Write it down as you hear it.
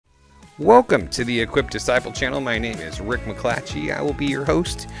Welcome to the Equipped Disciple channel. My name is Rick McClatchy. I will be your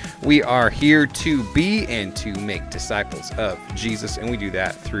host. We are here to be and to make disciples of Jesus, and we do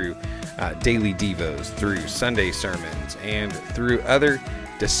that through daily Devos, through Sunday sermons, and through other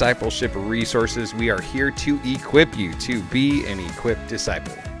discipleship resources. We are here to equip you to be an equipped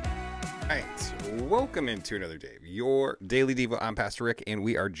disciple. All right, welcome into another day of your daily Devo. I'm Pastor Rick, and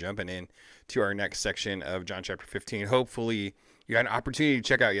we are jumping in to our next section of John chapter 15. Hopefully, you had an opportunity to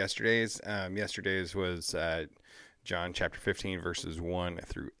check out yesterday's. Yesterday's was John chapter 15, verses 1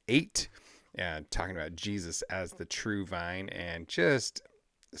 through 8, talking about Jesus as the true vine, and just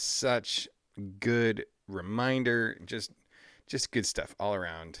such good reminder, just good stuff all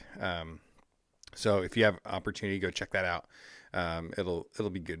around. So if you have opportunity, go check that out. It'll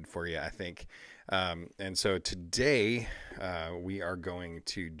be good for you, I think. And so today we are going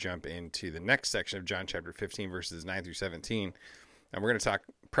to jump into the next section of John chapter 15, verses 9 through 17. And we're going to talk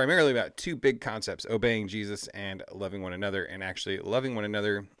primarily about two big concepts, obeying Jesus and loving one another. And actually, loving one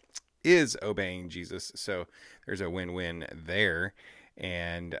another is obeying Jesus. So there's a win-win there.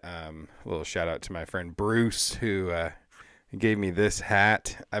 And a little shout out to my friend Bruce, who gave me this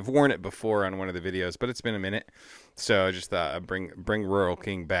hat. I've worn it before on one of the videos, but it's been a minute. So I just thought I'd bring Rural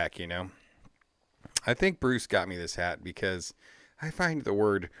King back, you know. I think Bruce got me this hat because I find the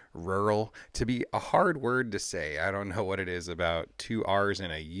word rural to be a hard word to say. I don't know what it is about two R's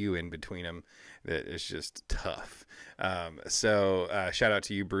and a U in between them that is just tough. So shout out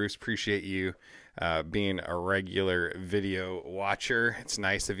to you, Bruce. Appreciate you being a regular video watcher. It's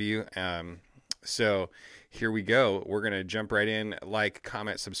nice of you. So here we go. We're going to jump right in. Like,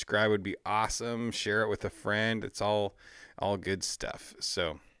 comment, subscribe would be awesome. Share it with a friend. It's all good stuff.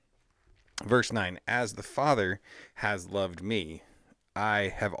 So verse 9, as the Father has loved me,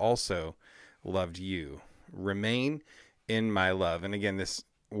 I have also loved you. Remain in my love. And again, this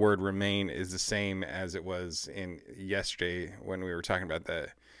word remain is the same as it was in yesterday when we were talking about the,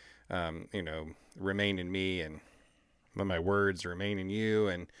 remain in me and let my words remain in you.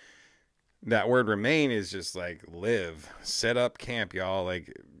 And that word remain is just like live, set up camp, y'all.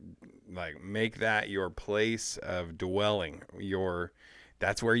 Like make that your place of dwelling,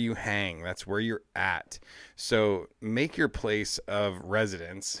 that's where you hang. That's where you're at. So make your place of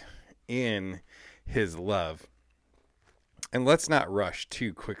residence in his love. And let's not rush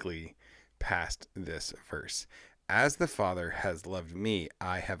too quickly past this verse. As the Father has loved me,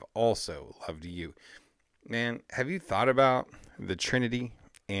 I have also loved you. Man, have you thought about the Trinity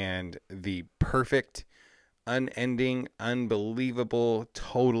and the perfect, unending, unbelievable,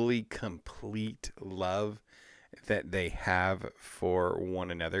 totally complete love that they have for one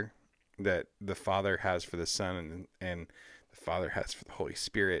another, that the Father has for the Son and the Father has for the Holy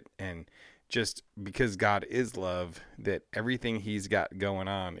Spirit? And just because God is love, that everything he's got going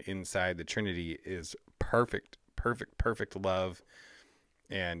on inside the Trinity is perfect love.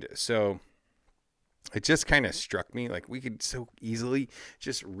 And so it just kind of struck me, like we could so easily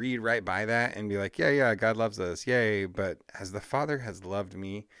just read right by that and be like, yeah, God loves us, yay. But as the Father has loved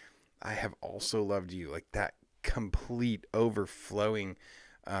me, I have also loved you. Like that complete, overflowing,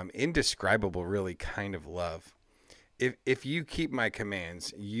 indescribable, really kind of love. If you keep my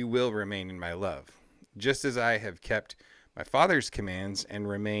commands, you will remain in my love, just as I have kept my Father's commands and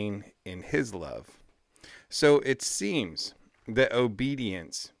remain in his love. So it seems that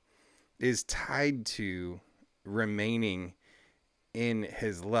obedience is tied to remaining in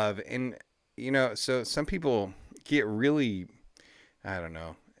his love. And, so some people get really, I don't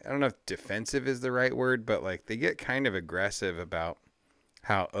know if defensive is the right word, but like they get kind of aggressive about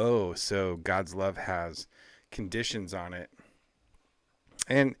how, so God's love has conditions on it.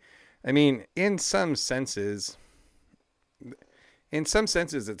 And I mean, in some senses,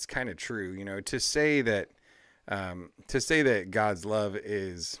 it's kind of true, to say that God's love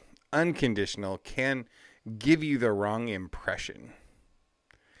is unconditional can give you the wrong impression,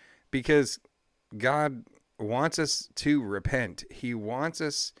 because God wants us to repent. He wants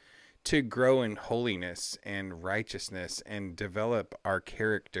us to grow in holiness and righteousness and develop our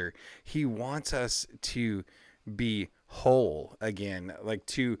character. He wants us to be whole again, like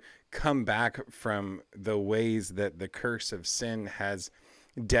to come back from the ways that the curse of sin has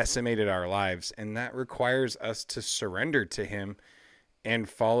decimated our lives. And that requires us to surrender to him and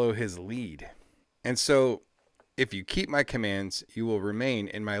follow his lead. And so if you keep my commands, you will remain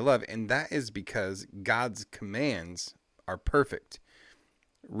in my love. And that is because God's commands are perfect,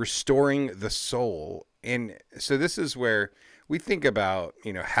 restoring the soul. And so this is where we think about,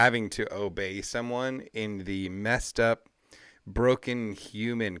 having to obey someone in the messed up, broken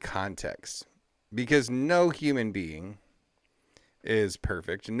human context, because no human being is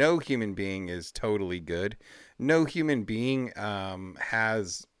perfect. No human being is totally good. No human being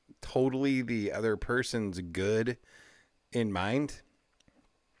has totally the other person's good in mind.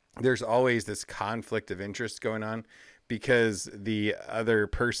 There's always this conflict of interest going on because the other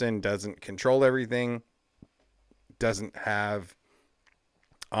person doesn't control everything, doesn't have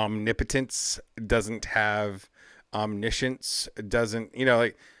omnipotence, doesn't have omniscience, doesn't,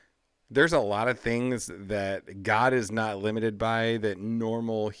 like there's a lot of things that God is not limited by that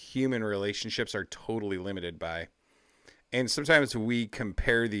normal human relationships are totally limited by. And sometimes we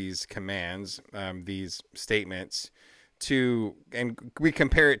compare these commands, these statements and we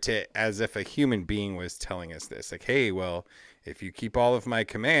compare it to as if a human being was telling us this, like, hey, well, if you keep all of my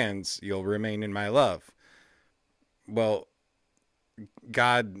commands, you'll remain in my love. Well,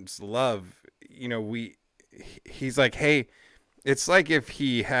 God's love, he's like, hey, it's like if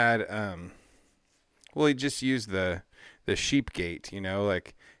he had, he just used the sheep gate,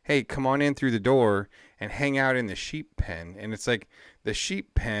 like, hey, come on in through the door and hang out in the sheep pen. And it's like the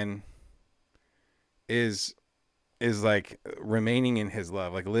sheep pen is like remaining in his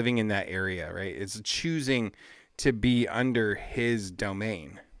love, like living in that area, right? It's choosing to be under his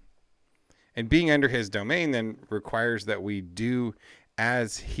domain. And being under his domain then requires that we do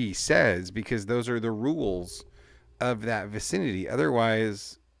as he says, because those are the rules of that vicinity.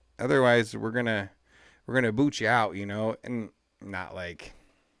 Otherwise we're gonna boot you out, and not like,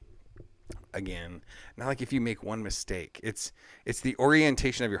 again, not like if you make one mistake. It's the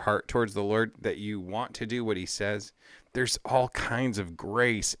orientation of your heart towards the Lord, that you want to do what he says. There's all kinds of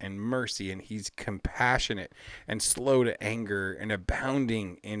grace and mercy, and he's compassionate and slow to anger and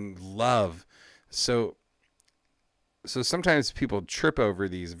abounding in love. So sometimes people trip over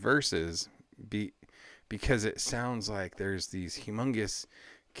these verses because it sounds like there's these humongous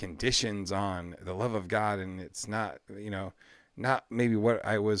conditions on the love of God, and it's not, not maybe what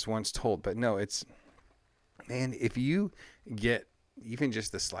I was once told, but no, it's, man, if you get even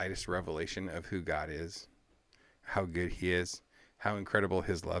just the slightest revelation of who God is, how good he is, how incredible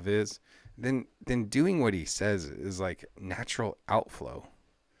his love is, then doing what he says is like natural outflow,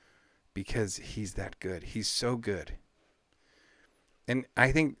 because he's that good. He's so good. And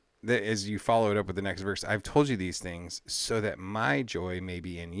I think that as you follow it up with the next verse, I've told you these things so that my joy may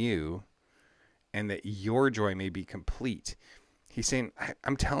be in you and that your joy may be complete. He's saying,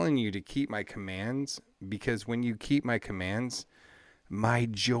 I'm telling you to keep my commands, because when you keep my commands, my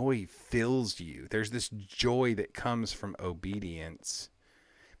joy fills you. There's this joy that comes from obedience,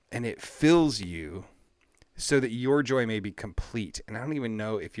 and it fills you so that your joy may be complete. And I don't even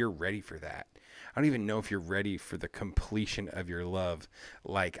know if you're ready for that. I don't even know if you're ready for the completion of your love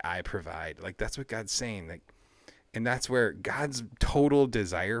like I provide. Like, that's what God's saying. Like, and that's where God's total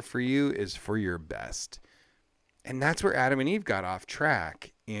desire for you is for your best. And that's where Adam and Eve got off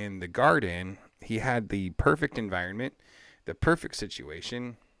track in the garden. He had the perfect environment, the perfect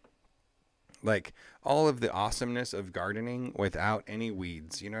situation, like all of the awesomeness of gardening without any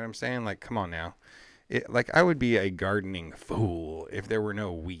weeds. You know what I'm saying? Like, come on now. Like, I would be a gardening fool if there were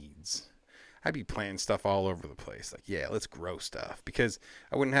no weeds. I'd be planting stuff all over the place. Like, yeah, let's grow stuff, because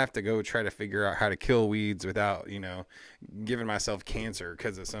I wouldn't have to go try to figure out how to kill weeds without, giving myself cancer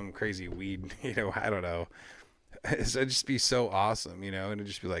because of some crazy weed. I don't know. It'd just be so awesome, and it'd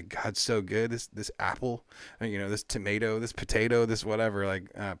just be like, God's so good. This apple, this tomato, this potato, this whatever,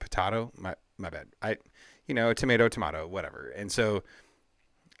 like potato. My bad. Tomato, whatever. And so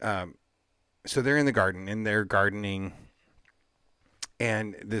they're in the garden and they're gardening.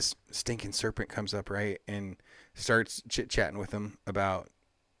 And this stinking serpent comes up, right, and starts chit-chatting with them about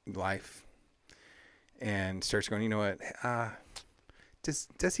life, and starts going, you know what,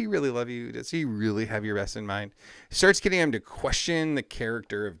 does he really love you? Does he really have your best in mind? Starts getting him to question the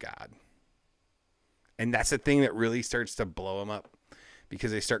character of God. And that's the thing that really starts to blow them up,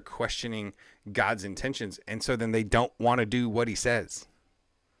 because they start questioning God's intentions. And so then they don't want to do what he says,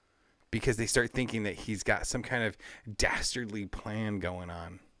 because they start thinking that he's got some kind of dastardly plan going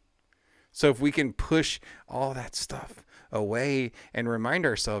on. So if we can push all that stuff away and remind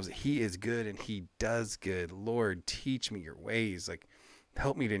ourselves that he is good and he does good. Lord, teach me your ways. Like,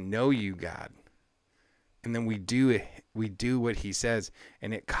 help me to know you, God. And then we do what he says,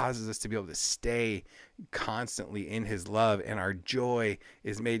 and it causes us to be able to stay constantly in his love, and our joy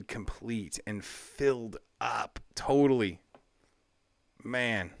is made complete and filled up totally.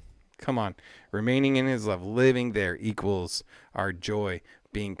 Man, come on. Remaining in his love, living there equals our joy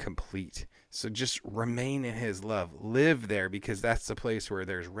being complete. So just remain in his love. Live there, because that's the place where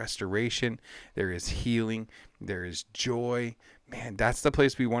there's restoration, there is healing, there is joy. Man, that's the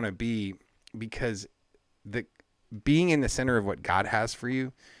place we want to be, because being in the center of what God has for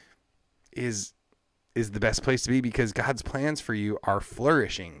you is the best place to be, because God's plans for you are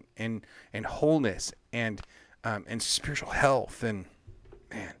flourishing and wholeness and spiritual health. And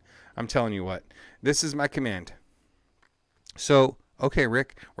man, I'm telling you what, this is my command. So, okay,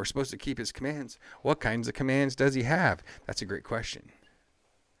 Rick, we're supposed to keep his commands. What kinds of commands does he have? That's a great question.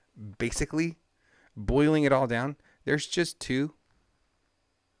 Basically, boiling it all down, there's just two.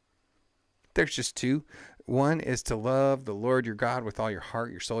 There's just two. One is to love the Lord your God with all your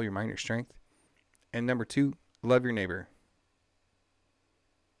heart, your soul, your mind, your strength. And number two, love your neighbor.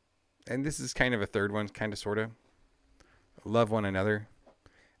 And this is kind of a third one, kind of, sort of. Love one another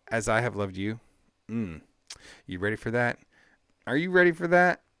as I have loved you. You ready for that? Are you ready for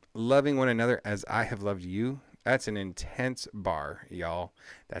that? Loving one another as I have loved you. That's an intense bar, y'all.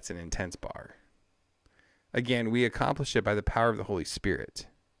 That's an intense bar. Again, we accomplish it by the power of the Holy Spirit.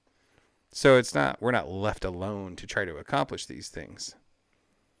 So we're not left alone to try to accomplish these things.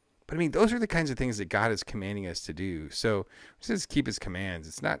 But I mean, those are the kinds of things that God is commanding us to do. So just keep his commands.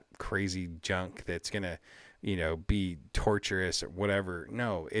 It's not crazy junk that's going to, be torturous or whatever.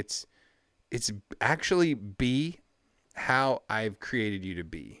 No, it's actually be how I've created you to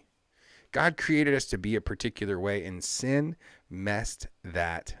be. God created us to be a particular way, and sin messed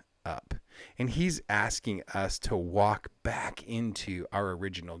that up. And he's asking us to walk back into our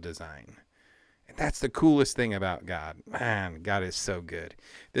original design. And that's the coolest thing about God. Man, God is so good.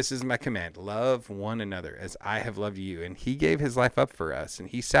 This is my command. Love one another as I have loved you. And he gave his life up for us, and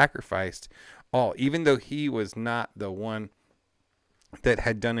he sacrificed all. Even though he was not the one that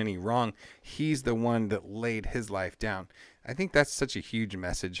had done any wrong, he's the one that laid his life down. I think that's such a huge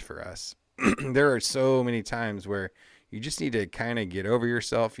message for us. There are so many times where you just need to kind of get over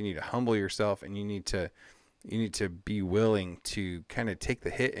yourself. You need to humble yourself, and you need to be willing to kind of take the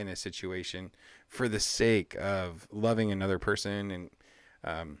hit in a situation for the sake of loving another person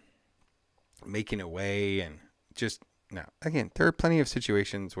and making a way. And just, now, again, there are plenty of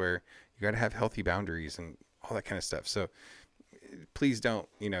situations where you got to have healthy boundaries and all that kind of stuff. So please don't,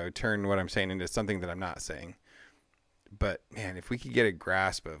 turn what I'm saying into something that I'm not saying. But man, if we could get a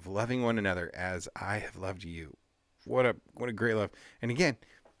grasp of loving one another as I have loved you, what a great love. And again,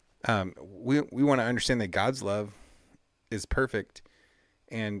 we want to understand that God's love is perfect,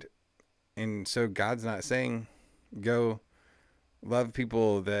 and so God's not saying go love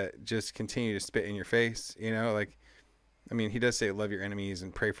people that just continue to spit in your face. He does say love your enemies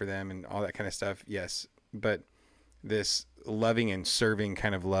and pray for them and all that kind of stuff. Yes, but this loving and serving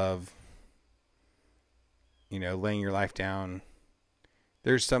kind of love, laying your life down,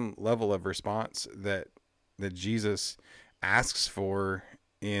 there's some level of response that Jesus asks for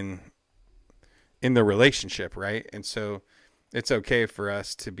in the relationship, right? And so it's okay for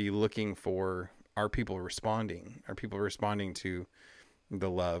us to be looking for are people responding to the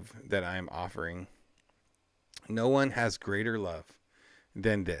love that I am offering. No one has greater love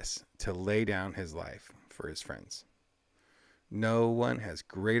than this, to lay down his life for his friends. No one has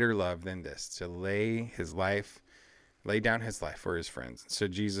greater love than this, to lay down his life for his friends. So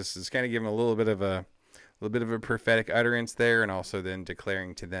Jesus is kind of giving a little bit of a prophetic utterance there, and also then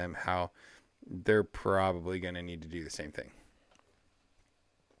declaring to them how they're probably going to need to do the same thing.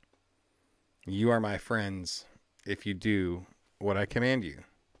 You are my friends if you do what I command you.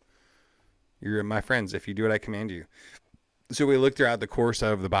 You're my friends if you do what I command you. So we look throughout the course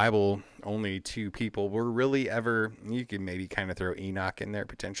of the Bible, only two people were really ever, you could maybe kind of throw Enoch in there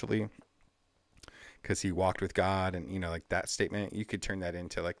potentially, because he walked with God, and that statement, you could turn that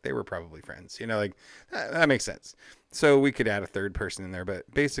into they were probably friends, that makes sense. So we could add a third person in there, but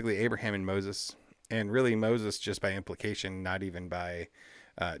basically Abraham and Moses, and really Moses just by implication, not even by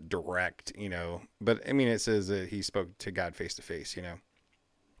direct, but it says that he spoke to God face to face,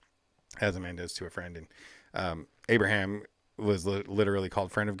 as a man does to a friend. And Abraham was literally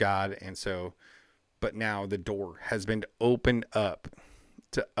called friend of God. And so, but now the door has been opened up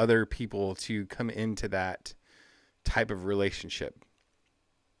to other people to come into that type of relationship.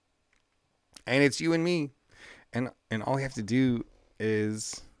 And it's you and me. And all we have to do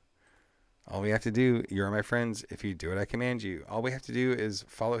is, you're my friends if you do what I command you. All we have to do is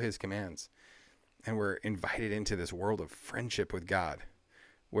follow his commands. And we're invited into this world of friendship with God,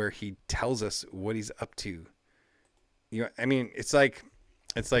 where he tells us what he's up to. It's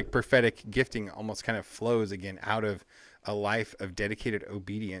like prophetic gifting almost kind of flows again out of a life of dedicated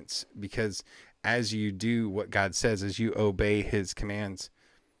obedience, because as you do what God says, as you obey his commands,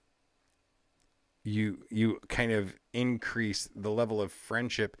 you kind of increase the level of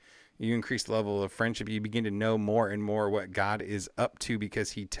friendship. You increase the level of friendship. You begin to know more and more what God is up to,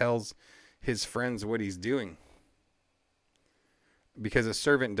 because he tells his friends what he's doing. Because a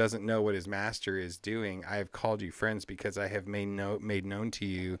servant doesn't know what his master is doing, I have called you friends because I have made known to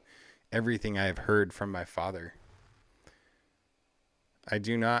you everything I have heard from my Father. I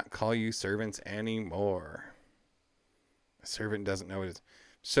do not call you servants anymore. A servant doesn't know what it is.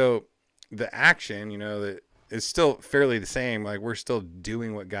 So the action, that is still fairly the same. Like, we're still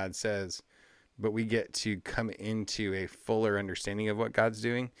doing what God says, but we get to come into a fuller understanding of what God's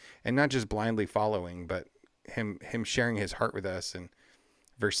doing, and not just blindly following, but him sharing his heart with us. And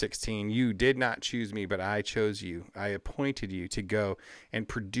verse 16, you did not choose me, but I chose you. I appointed you to go and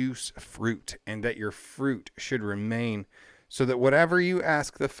produce fruit, and that your fruit should remain, so that whatever you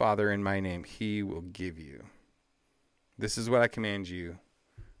ask the Father in my name, he will give you. This is what I command you.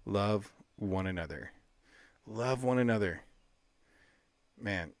 Love one another. Love one another.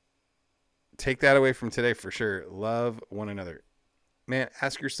 Man, take that away from today for sure. Love one another. Man,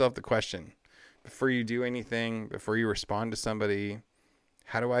 ask yourself the question, before you do anything, before you respond to somebody,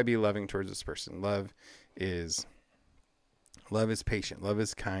 how do I be loving towards this person? Love is patient. Love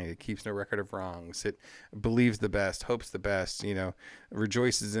is kind. It keeps no record of wrongs. It believes the best, hopes the best,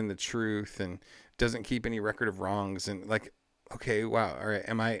 rejoices in the truth, and doesn't keep any record of wrongs. And like, okay, wow. All right.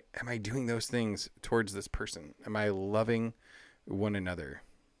 Am I doing those things towards this person? Am I loving one another?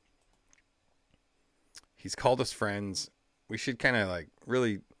 He's called us friends. We should kind of like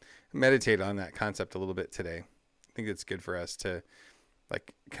really meditate on that concept a little bit today. I think it's good for us to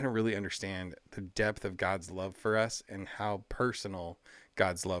like kind of really understand the depth of God's love for us and how personal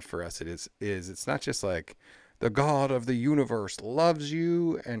God's love for us is. It's not just like the God of the universe loves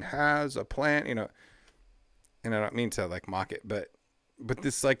you and has a plan, and I don't mean to like mock it, but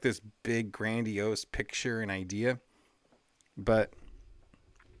this like this big grandiose picture and idea, but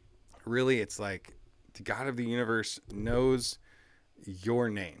really it's like the God of the universe knows your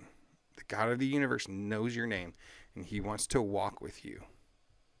name. The God of the universe knows your name, and he wants to walk with you.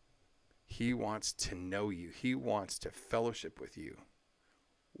 He wants to know you. He wants to fellowship with you.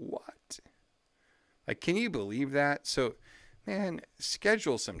 What? Like, can you believe that? So, man,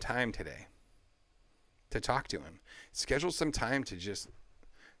 schedule some time today to talk to him. Schedule some time to just,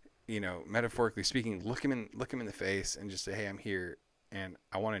 metaphorically speaking, look him in the face and just say, hey, I'm here and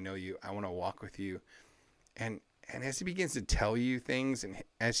I want to know you. I want to walk with you. And as he begins to tell you things, and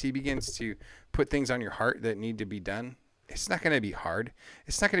as he begins to put things on your heart that need to be done, it's not going to be hard.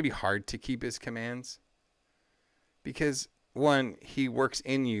 It's not going to be hard to keep his commands, because one, he works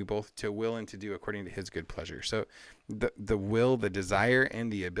in you both to will and to do according to his good pleasure. So the will, the desire, and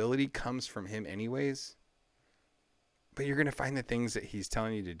the ability comes from him anyways. But you're going to find the things that he's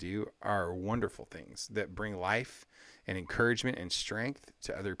telling you to do are wonderful things that bring life and encouragement and strength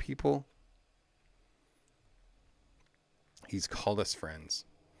to other people. He's called us friends.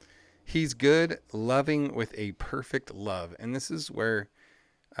 He's good, loving with a perfect love. And this is where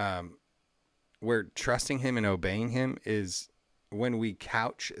trusting him and obeying him is when we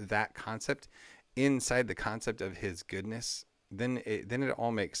couch that concept inside the concept of his goodness. Then it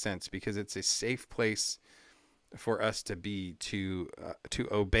all makes sense, because it's a safe place for us to be, to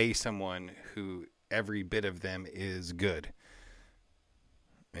obey someone who every bit of them is good.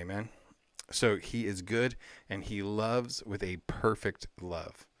 Amen. So he is good, and he loves with a perfect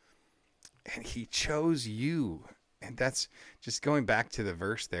love. And he chose you. And that's just going back to the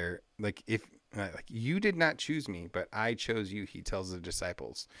verse there. Like, if you did not choose me, but I chose you, he tells the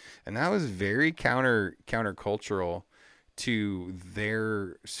disciples. And that was very countercultural to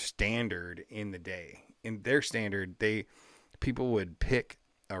their standard in the day. In their standard, people would pick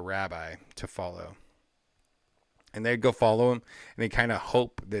a rabbi to follow. And they'd go follow him, and they kind of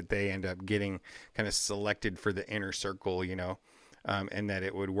hope that they end up getting kind of selected for the inner circle, and that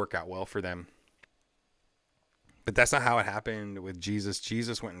it would work out well for them. But that's not how it happened with Jesus.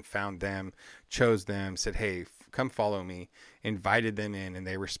 Jesus went and found them, chose them, said, hey, come follow me, invited them in, and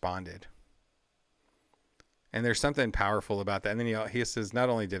they responded. And there's something powerful about that. And then he says, not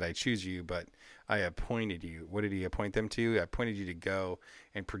only did I choose you, but I appointed you. What did he appoint them to? I appointed you to go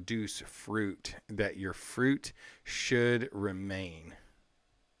and produce fruit, that your fruit should remain.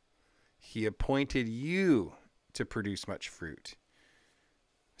 He appointed you to produce much fruit.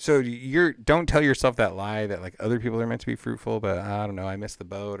 So don't tell yourself that lie that like other people are meant to be fruitful, but I don't know, I missed the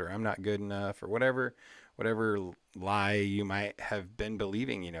boat, or I'm not good enough, or whatever lie you might have been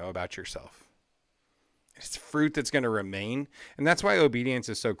believing, about yourself. It's fruit that's going to remain. And that's why obedience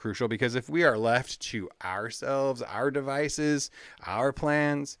is so crucial, because if we are left to ourselves, our devices, our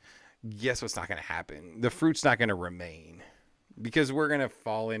plans, guess what's not going to happen? The fruit's not going to remain, because we're going to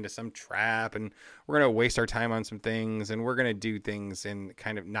fall into some trap, and we're going to waste our time on some things, and we're going to do things in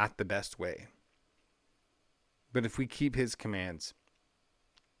kind of not the best way. But if we keep his commands,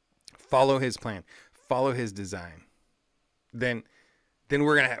 follow his plan, follow his design, then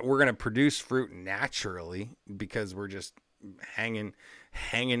we're gonna produce fruit naturally because we're just hanging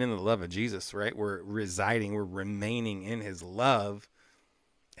in the love of Jesus, right? We're remaining in his love.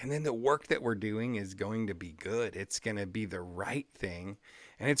 And then the work that we're doing is going to be good. It's going to be the right thing,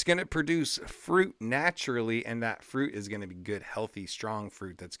 and it's going to produce fruit naturally. And that fruit is going to be good, healthy, strong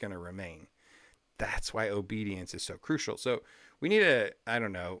fruit that's going to remain. That's why obedience is so crucial. So we need to, I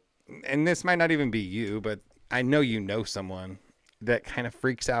don't know, and this might not even be you, but I know you know someone that kind of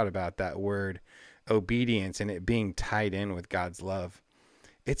freaks out about that word obedience and it being tied in with God's love.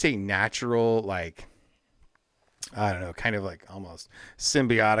 It's a natural, like, I don't know, kind of like almost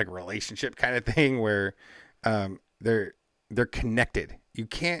symbiotic relationship kind of thing where they're connected. You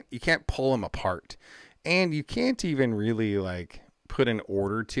can't pull them apart, and you can't even really like put an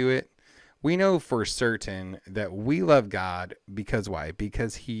order to it. We know for certain that we love God because why?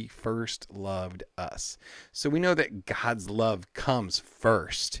 Because he first loved us. So we know that God's love comes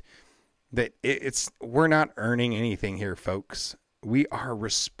first. That we're not earning anything here, folks. We are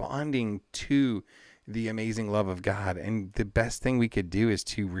responding to the amazing love of God. And the best thing we could do is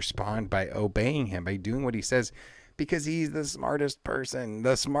to respond by obeying him, by doing what he says, because he's the smartest person,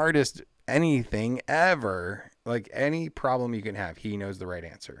 the smartest anything ever. Like any problem you can have, he knows the right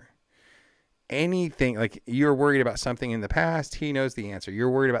answer. Anything, like you're worried about something in the past, he knows the answer. You're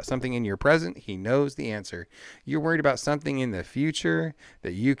worried about something in your present, he knows the answer. You're worried about something in the future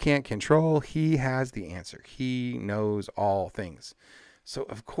that you can't control, he has the answer. He knows all things. So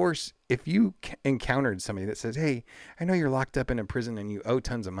of course, if you encountered somebody that says, hey, I know you're locked up in a prison and you owe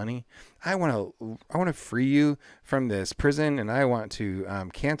tons of money. I want to free you from this prison, and I want to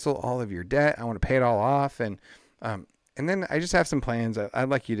cancel all of your debt. I want to pay it all off. And then I just have some plans I'd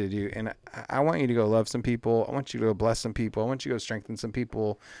like you to do. And I want you to go love some people. I want you to go bless some people. I want you to go strengthen some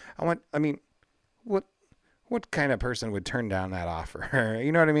people. What kind of person would turn down that offer?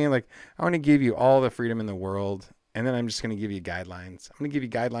 You know what I mean? Like, I want to give you all the freedom in the world. And then I'm just going to give you guidelines. I'm going to give you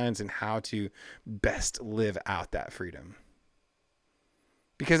guidelines in how to best live out that freedom.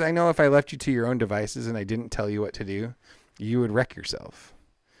 Because I know if I left you to your own devices and I didn't tell you what to do, you would wreck yourself.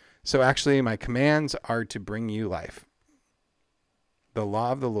 So actually, my commands are to bring you life. The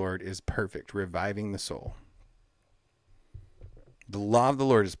law of the Lord is perfect, reviving the soul. The law of the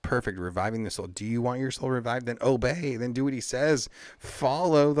Lord is perfect, reviving the soul. Do you want your soul revived? Then obey. Then do what he says.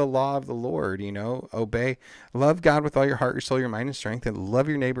 Follow the law of the Lord, obey. Love God with all your heart, your soul, your mind, and strength, and love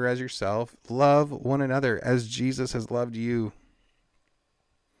your neighbor as yourself. Love one another as Jesus has loved you.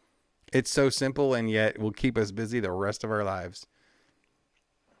 It's so simple, and yet will keep us busy the rest of our lives.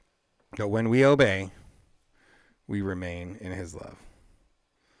 But when we obey, we remain in his love.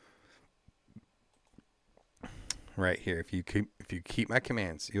 Right here, if you keep my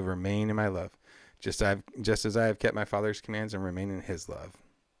commands, you'll remain in my love, just as I have kept my Father's commands and remain in his love.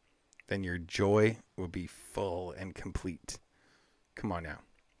 Then your joy will be full and complete. Come on now.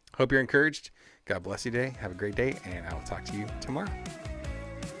 Hope you're encouraged. God bless you today. Have a great day, and I will talk to you tomorrow.